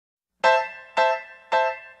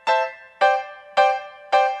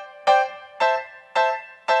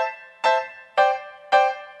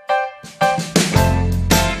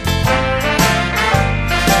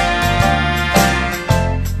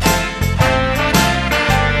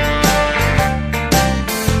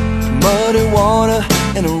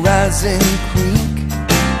rising creek,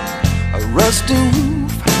 a rusty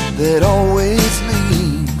roof that always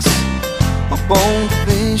leaks, a boned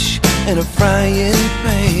fish and a frying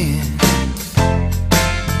pan.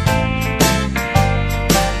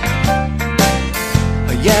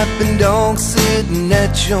 A yapping dog sitting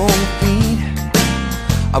at your feet,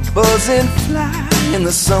 a buzzing fly in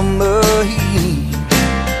the summer heat.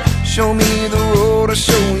 Show me the road, I'll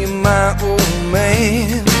show you my old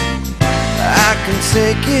man. I can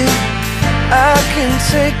take it, I can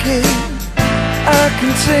take it, I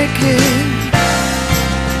can take it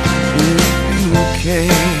if you can.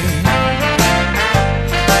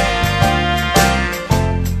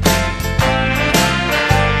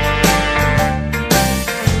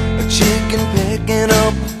 A chicken picking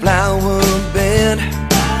up a flower bed,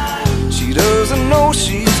 she doesn't know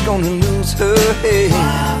she's gonna lose her head.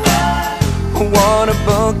 A water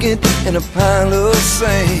bucket and a pile of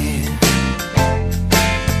sand.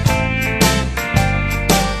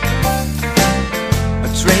 A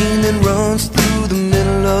train that runs through the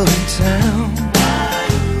middle of town,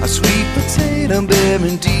 a sweet potato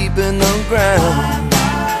buried deep in the ground.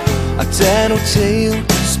 A tattletale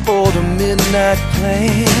spoiled a midnight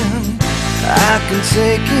plan. I can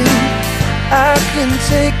take it, I can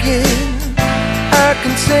take it, I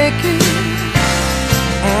can take it.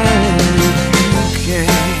 Okay.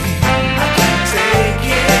 I can take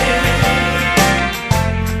it,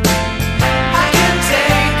 I can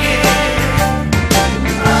take it.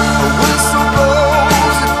 A whistle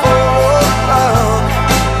blows at 4 o'clock.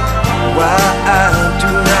 Why I do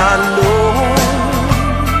not know.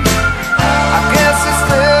 I guess it's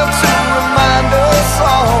there to remind us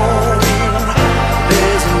all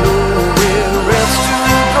there's nowhere else to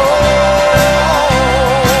go.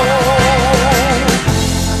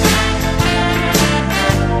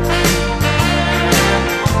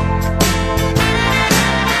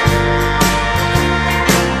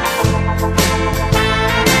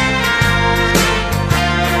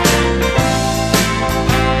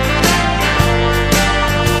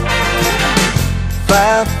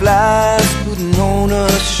 Fireflies putting on a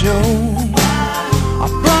show, a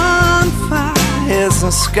bonfire as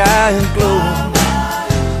the sky aglow,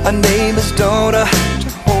 a neighbor's daughter to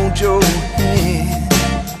hold your hand.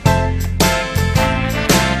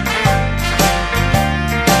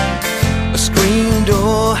 A screen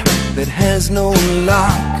door that has no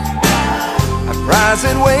lock, a prize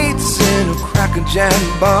that waits in a Cracker Jack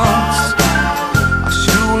box, a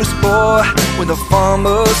shoeless boy with a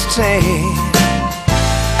farmer's tan.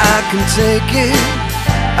 I can take it,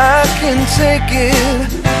 I can take it,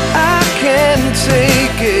 I can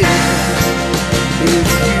take it if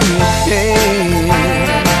you can.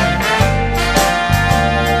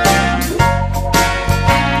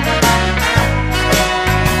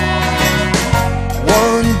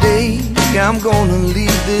 One day I'm gonna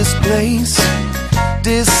leave this place,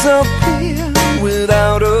 disappear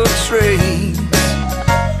without a trace,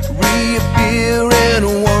 reappear